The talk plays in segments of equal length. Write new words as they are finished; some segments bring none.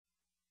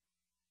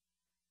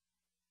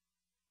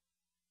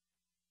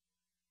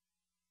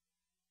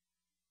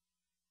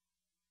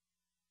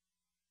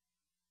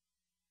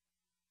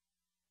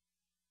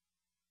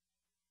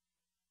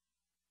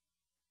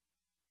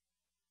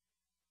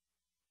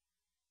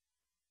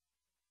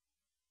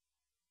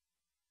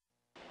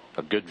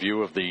A good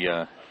view of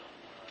the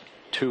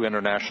two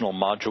international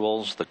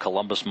modules, the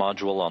Columbus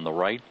module on the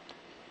right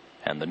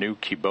and the new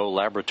Kibo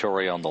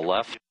laboratory on the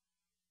left.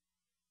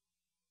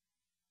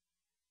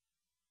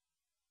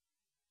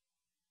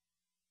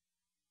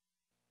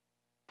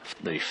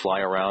 The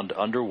fly-around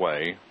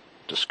underway.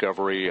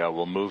 Discovery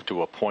will move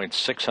to a point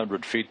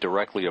 600 feet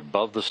directly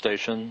above the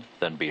station,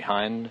 then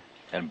behind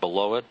and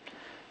below it,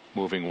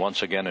 moving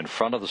once again in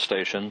front of the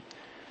station,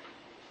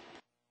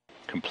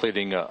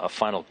 completing a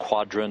final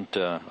quadrant,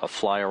 a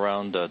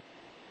fly-around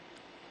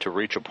to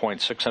reach a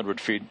point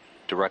 600 feet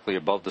directly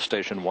above the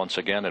station once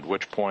again, at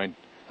which point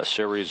a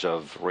series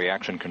of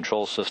reaction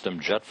control system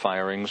jet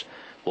firings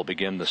will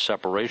begin the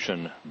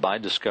separation by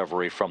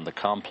Discovery from the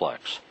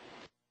complex.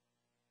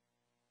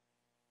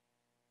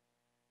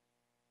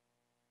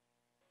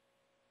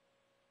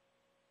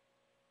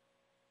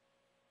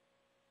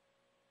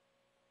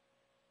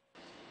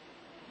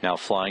 Now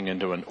flying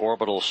into an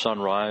orbital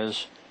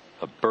sunrise,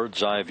 a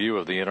bird's eye view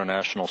of the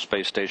International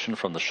Space Station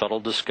from the shuttle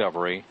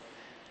Discovery.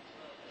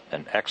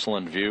 An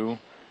excellent view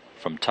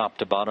from top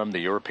to bottom. The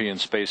European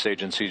Space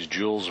Agency's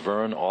Jules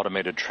Verne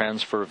automated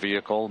transfer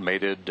vehicle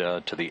mated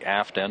to the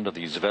aft end of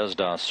the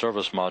Zvezda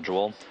service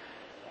module.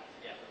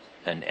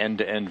 An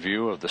end-to-end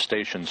view of the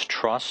station's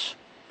truss.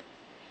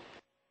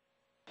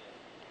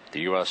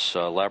 The U.S.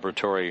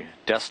 laboratory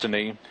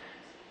Destiny.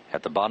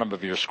 At the bottom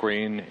of your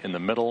screen, in the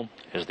middle,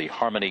 is the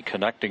Harmony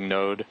connecting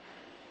node.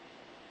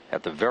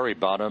 At the very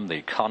bottom,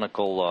 the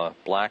conical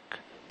black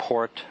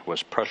port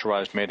was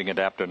pressurized mating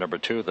adapter number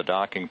 2, the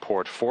docking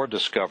port for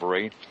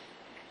Discovery.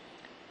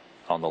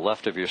 On the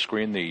left of your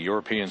screen, the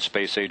European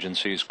Space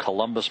Agency's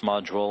Columbus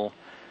module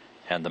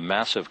and the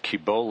massive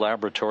Kibo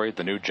laboratory,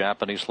 the new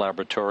Japanese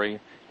laboratory,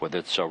 with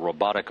its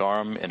robotic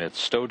arm in its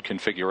stowed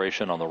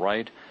configuration on the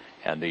right,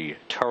 and the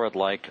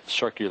turret-like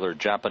circular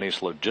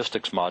Japanese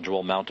logistics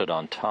module mounted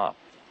on top.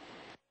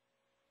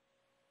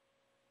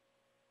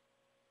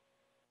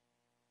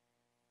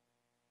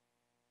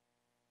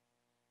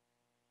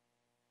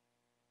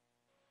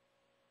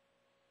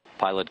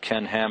 Pilot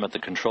Ken Ham at the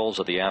controls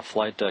of the aft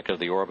flight deck of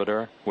the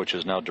orbiter, which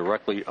is now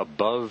directly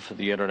above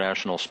the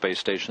International Space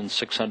Station,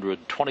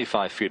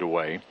 625 feet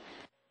away.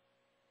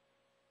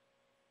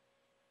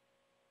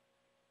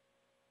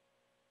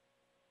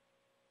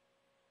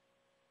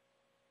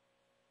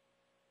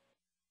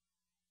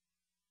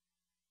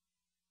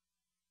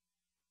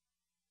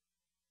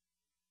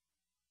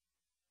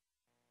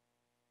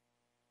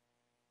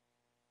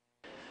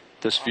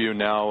 This view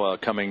now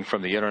coming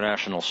from the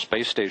International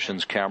Space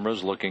Station's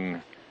cameras,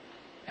 looking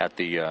at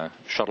the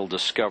shuttle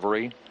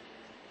Discovery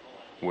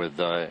with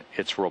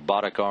its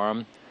robotic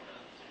arm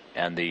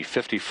and the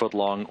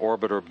 50-foot-long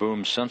orbiter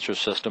boom sensor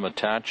system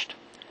attached,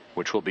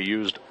 which will be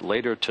used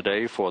later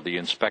today for the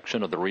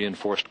inspection of the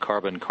reinforced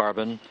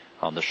carbon-carbon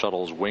on the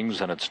shuttle's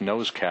wings and its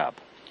nose cap.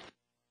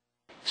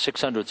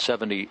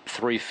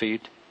 673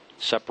 feet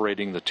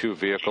separating the two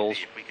vehicles.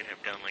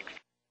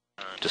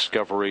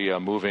 Discovery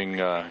moving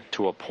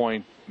to a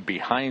point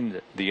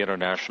behind the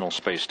International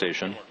Space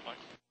Station.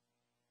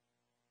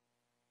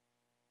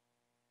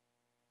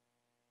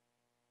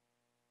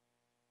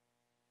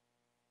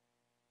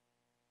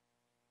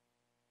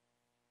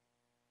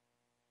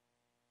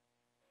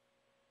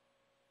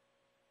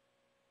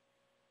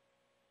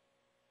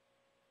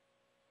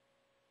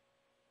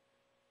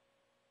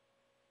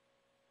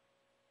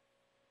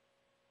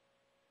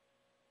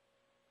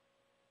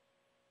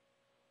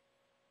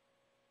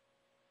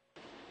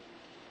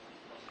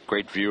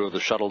 Great view of the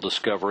shuttle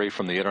Discovery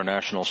from the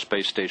International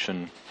Space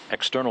Station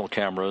external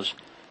cameras.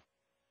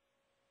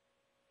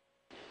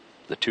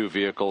 The two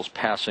vehicles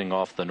passing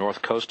off the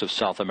north coast of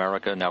South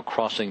America, now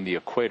crossing the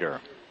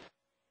equator.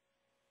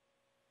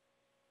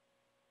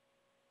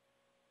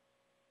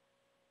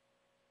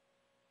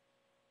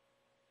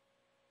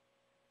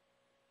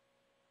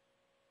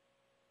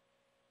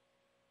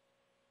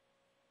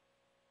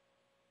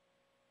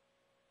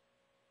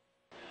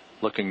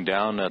 Looking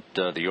down at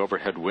the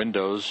overhead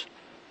windows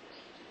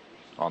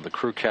on the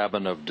crew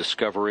cabin of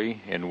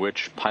Discovery, in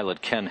which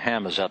pilot Ken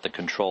Ham is at the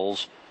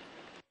controls,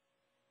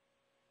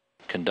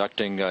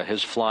 conducting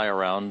his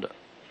fly-around,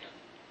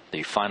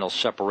 the final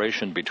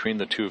separation between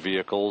the two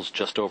vehicles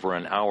just over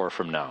an hour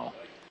from now.